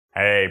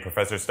Hey,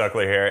 Professor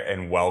Stuckler here,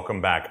 and welcome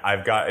back.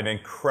 I've got an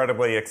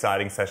incredibly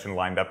exciting session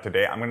lined up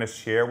today. I'm going to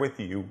share with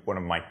you one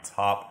of my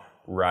top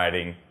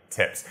writing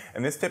tips.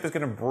 And this tip is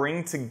going to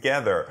bring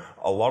together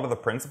a lot of the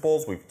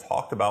principles we've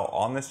talked about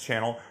on this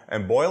channel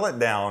and boil it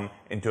down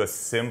into a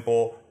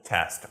simple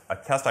test, a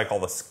test I call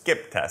the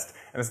skip test.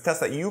 And it's a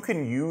test that you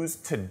can use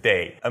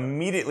today,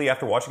 immediately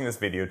after watching this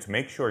video, to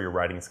make sure your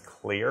writing is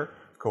clear,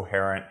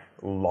 coherent,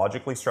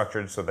 logically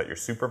structured so that your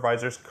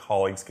supervisors,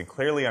 colleagues can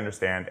clearly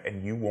understand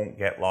and you won't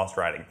get lost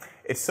writing.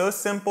 It's so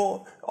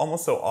simple,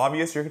 almost so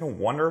obvious, you're going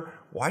to wonder,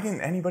 why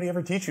didn't anybody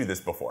ever teach you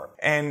this before?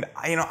 And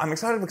I'm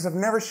excited because I've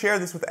never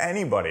shared this with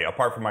anybody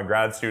apart from my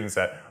grad students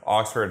at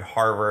Oxford,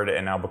 Harvard,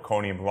 and now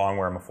Bocconi and Boulogne,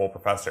 where I'm a full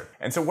professor.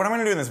 And so what I'm going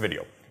to do in this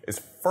video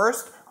is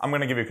first, I'm going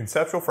to give you a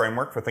conceptual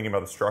framework for thinking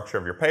about the structure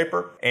of your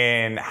paper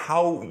and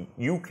how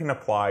you can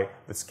apply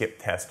the skip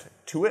test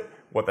to it,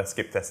 what that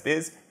skip test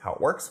is, how it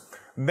works.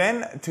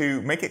 Then,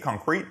 to make it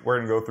concrete, we're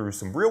going to go through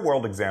some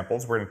real-world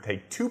examples. We're going to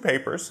take two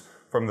papers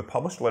from the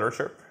published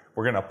literature.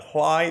 We're going to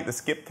apply the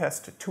skip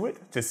test to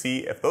it to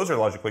see if those are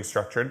logically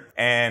structured.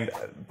 And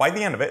by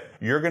the end of it,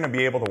 you're going to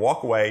be able to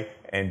walk away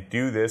and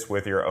do this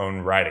with your own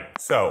writing.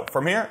 So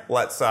from here,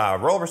 let's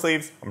roll up our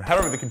sleeves. I'm going to head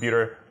over to the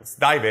computer. Let's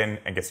dive in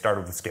and get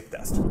started with the skip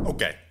test.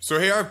 Okay, so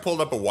here I've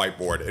pulled up a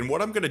whiteboard, and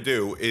what I'm going to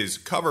do is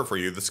cover for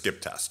you the skip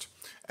test.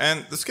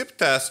 And the skip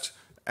test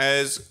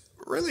is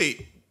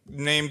really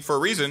named for a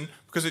reason,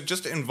 because it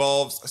just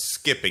involves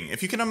skipping.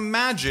 If you can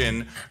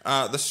imagine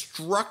the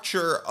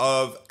structure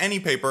of any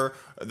paper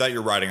that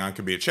you're writing on,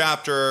 could be a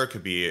chapter,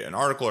 could be an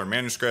article or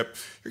manuscript,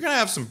 you're going to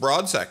have some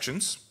broad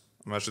sections.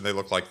 Imagine they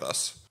look like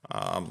this.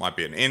 Might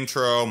be an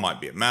intro,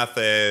 might be a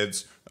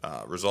methods,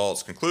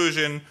 results,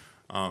 conclusion,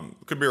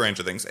 could be a range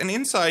of things. And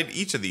inside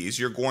each of these,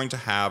 you're going to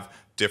have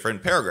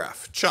different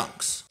paragraph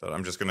chunks that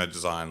I'm just going to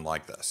design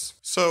like this.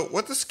 So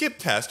what the skip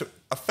test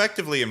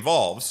effectively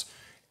involves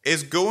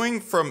is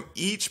going from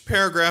each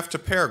paragraph to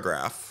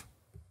paragraph,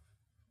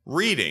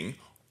 reading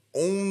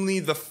only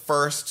the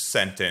first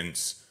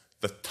sentence,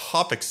 the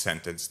topic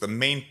sentence, the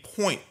main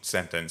point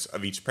sentence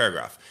of each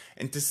paragraph,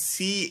 and to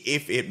see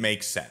if it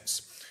makes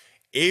sense.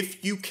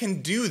 If you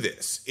can do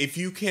this, if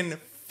you can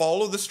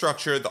follow the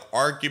structure, the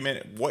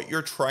argument, what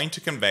you're trying to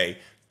convey,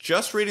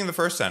 just reading the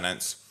first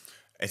sentence,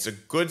 it's a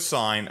good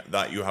sign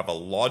that you have a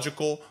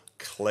logical,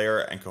 clear,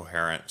 and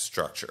coherent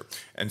structure.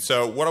 And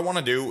so what I want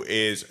to do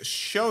is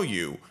show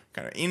you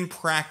kind of in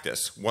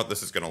practice what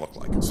this is going to look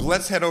like. So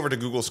let's head over to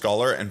Google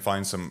Scholar and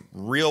find some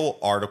real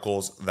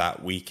articles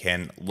that we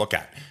can look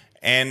at.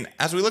 And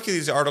as we look at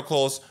these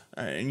articles,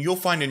 and you'll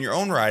find in your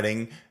own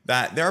writing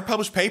that there are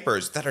published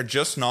papers that are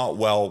just not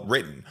well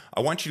written.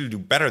 I want you to do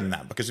better than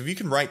that, because if you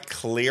can write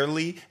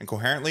clearly and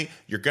coherently,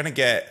 you're going to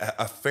get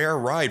a fair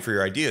ride for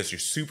your ideas. Your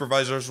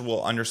supervisors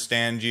will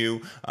understand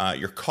you,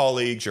 your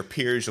colleagues, your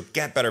peers, you'll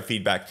get better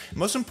feedback.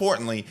 Most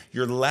importantly,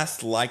 you're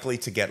less likely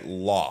to get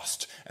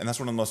lost. And that's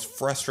one of the most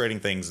frustrating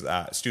things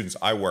that students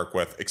I work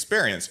with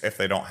experience if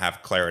they don't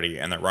have clarity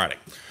in their writing.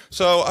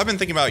 So I've been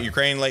thinking about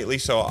Ukraine lately,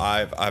 so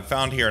I've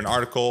found here an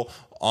article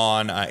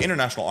on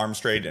international arms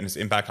trade and its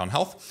impact on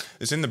health.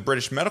 It's in the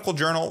British Medical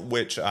Journal,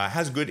 which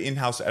has good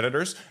in-house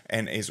editors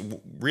and is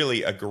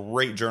really a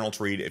great journal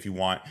to read if you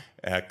want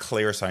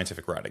clear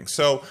scientific writing.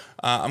 So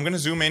I'm going to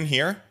zoom in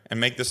here and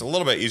make this a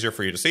little bit easier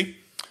for you to see.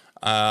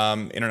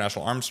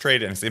 International arms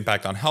trade and its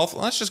impact on health.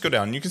 Let's just go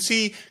down. You can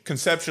see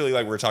conceptually,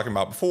 like we were talking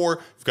about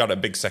before, you've got a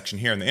big section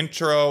here in the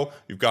intro.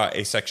 You've got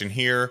a section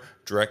here,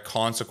 direct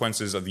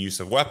consequences of the use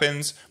of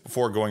weapons,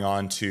 before going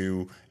on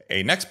to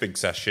a next big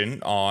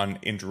session on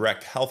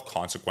indirect health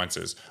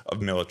consequences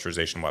of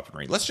militarization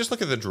weaponry. Let's just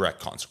look at the direct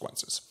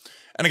consequences.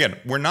 And again,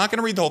 we're not going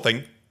to read the whole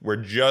thing. We're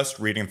just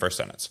reading the first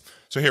sentence.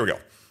 So here we go.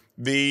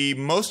 The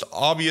most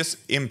obvious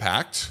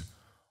impact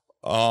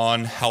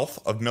on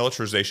health of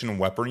militarization and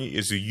weaponry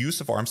is the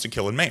use of arms to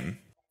kill and maim.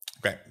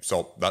 Okay,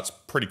 so that's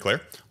pretty clear.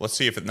 Let's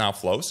see if it now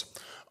flows.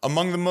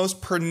 Among the most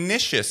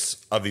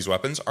pernicious of these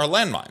weapons are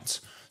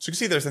landmines. So you can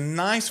see there's a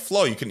nice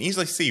flow. You can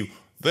easily see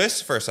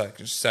this first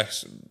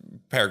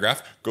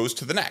paragraph goes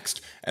to the next.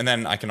 And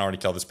then I can already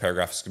tell this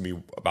paragraph is going to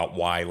be about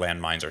why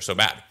landmines are so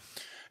bad.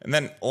 And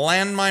then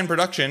landmine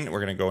production, we're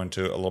going to go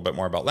into a little bit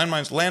more about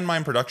landmines.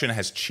 Landmine production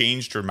has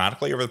changed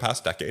dramatically over the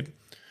past decade.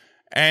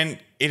 And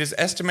it is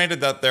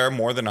estimated that there are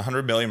more than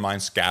 100 million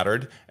mines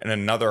scattered and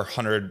another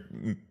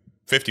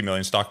 150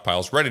 million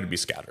stockpiles ready to be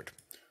scattered.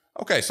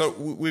 Okay, so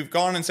we've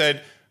gone and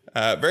said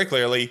very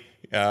clearly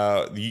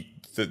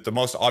the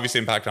most obvious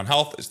impact on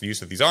health is the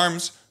use of these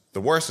arms. The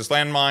worst is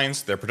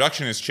landmines. Their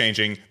production is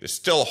changing. There's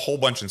still a whole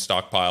bunch in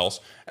stockpiles.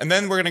 And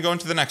then we're going to go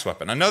into the next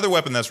weapon. Another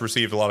weapon that's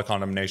received a lot of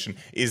condemnation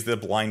is the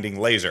blinding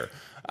laser.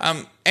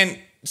 And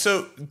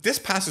so this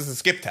passes the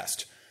skip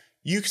test.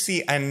 You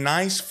see a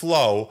nice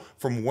flow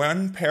from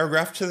one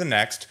paragraph to the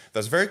next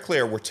that's very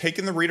clear. We're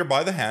taking the reader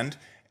by the hand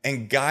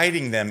and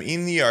guiding them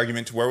in the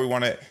argument to where we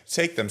want to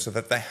take them so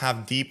that they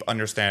have deep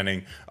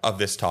understanding of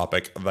this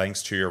topic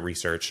thanks to your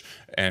research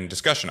and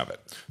discussion of it.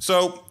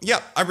 So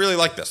yeah, I really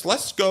like this.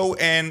 Let's go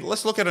and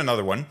let's look at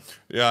another one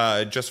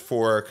just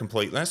for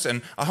completeness.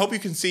 And I hope you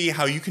can see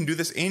how you can do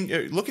this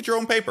look at your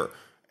own paper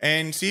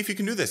and see if you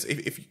can do this.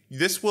 If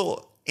this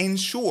will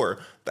ensure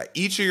that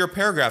each of your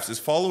paragraphs is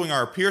following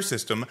our peer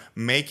system,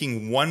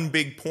 making one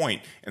big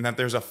point, and that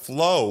there's a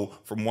flow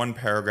from one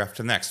paragraph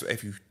to the next. So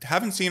if you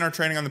haven't seen our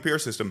training on the peer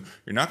system,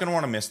 you're not going to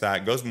want to miss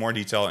that. It goes in more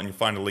detail, and you'll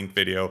find a linked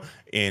video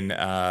in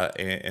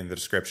the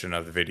description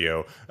of the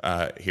video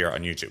here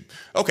on YouTube.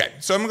 Okay,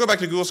 so I'm going to go back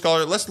to Google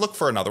Scholar. Let's look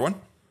for another one.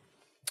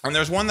 And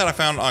there's one that I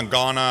found on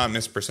Ghana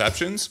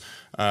misperceptions.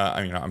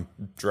 I'm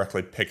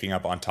directly picking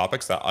up on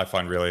topics that I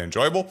find really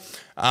enjoyable.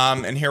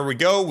 And here we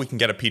go. We can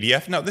get a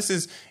PDF. Now, this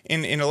is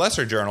in a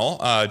lesser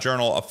journal,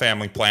 Journal of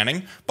Family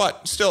Planning,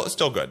 but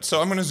still good. So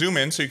I'm going to zoom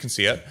in so you can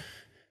see it.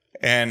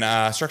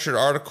 And structured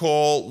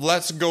article.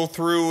 Let's go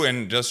through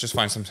and just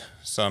find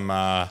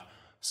some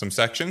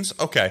sections.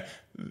 Okay,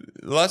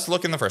 let's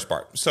look in the first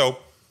part. So,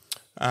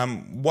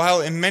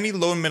 while in many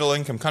low and middle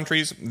income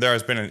countries there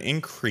has been an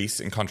increase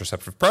in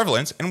contraceptive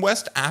prevalence, in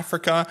West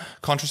Africa,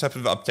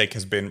 contraceptive uptake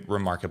has been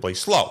remarkably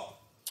slow.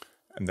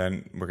 And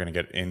then we're going to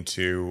get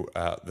into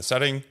the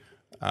setting.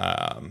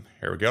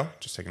 Here we go.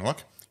 Just taking a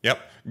look. Yep.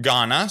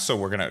 Ghana. So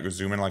we're going to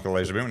zoom in like a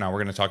laser beam. Now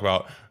we're going to talk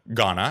about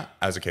Ghana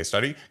as a case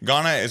study.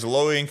 Ghana is a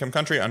low income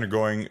country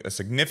undergoing a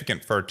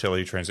significant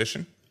fertility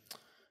transition.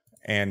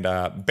 And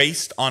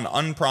based on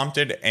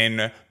unprompted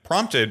and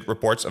prompted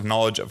reports of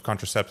knowledge of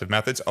contraceptive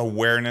methods,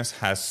 awareness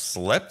has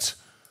slipped.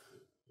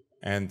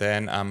 And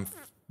then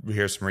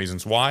here's some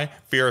reasons why.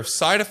 Fear of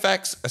side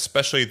effects,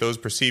 especially those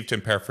perceived to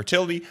impair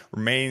fertility,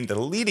 remain the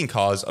leading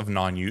cause of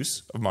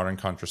non-use of modern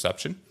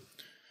contraception.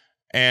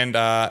 And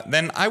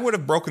then I would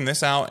have broken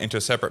this out into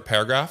a separate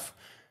paragraph,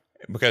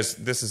 because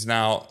this is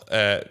now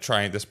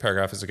this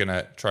paragraph is going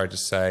to try to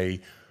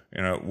say,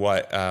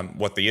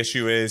 what the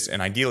issue is,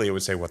 and ideally it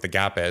would say what the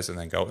gap is, and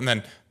then go. And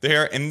then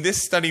there, in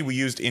this study, we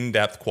used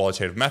in-depth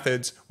qualitative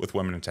methods with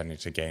women intending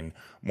to gain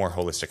more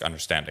holistic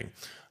understanding.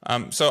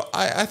 So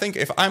I think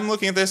if I'm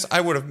looking at this,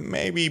 I would have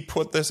maybe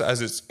put this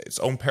as its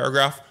own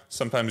paragraph.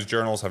 Sometimes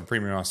journals have a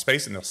premium amount of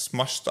space and they'll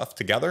smush stuff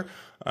together.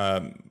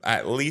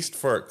 At least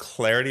for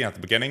clarity at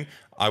the beginning,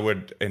 I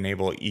would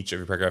enable each of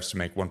your paragraphs to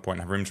make one point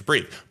and have room to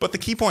breathe. But the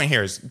key point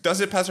here is,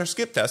 does it pass our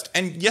skip test?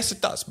 And yes, it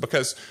does,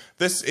 because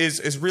this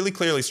is really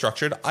clearly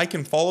structured. I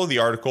can follow the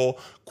article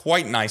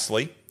quite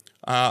nicely.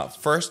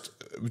 First,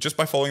 just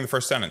by following the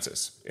first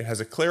sentences. It has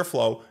a clear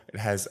flow. It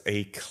has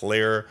a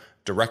clear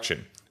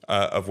direction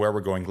of where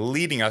we're going,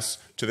 leading us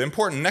to the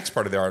important next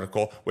part of the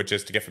article, which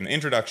is to get from the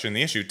introduction,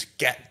 the issue, to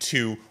get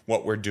to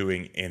what we're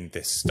doing in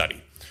this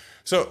study.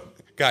 So,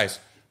 guys,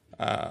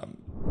 I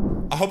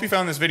hope you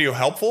found this video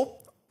helpful.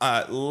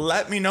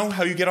 Let me know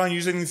how you get on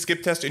using the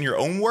skip test in your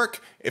own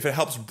work, if it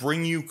helps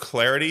bring you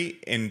clarity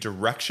in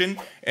direction.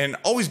 And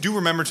always do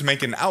remember to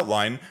make an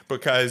outline,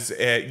 because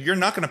you're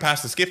not going to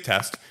pass the skip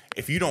test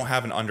if you don't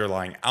have an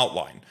underlying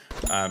outline.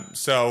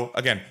 So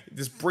again,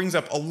 this brings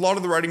up a lot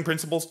of the writing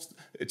principles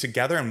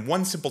together in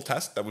one simple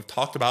test that we've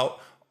talked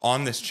about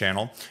on this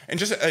channel. And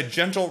just a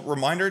gentle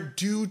reminder,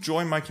 do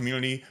join my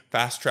community,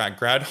 Fast Track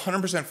Grad,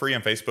 100% free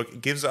on Facebook.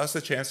 It gives us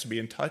a chance to be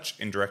in touch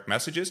in direct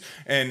messages.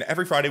 And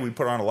every Friday we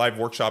put on a live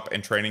workshop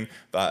and training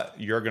that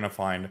you're going to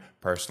find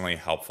personally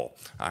helpful.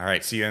 All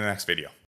right, see you in the next video.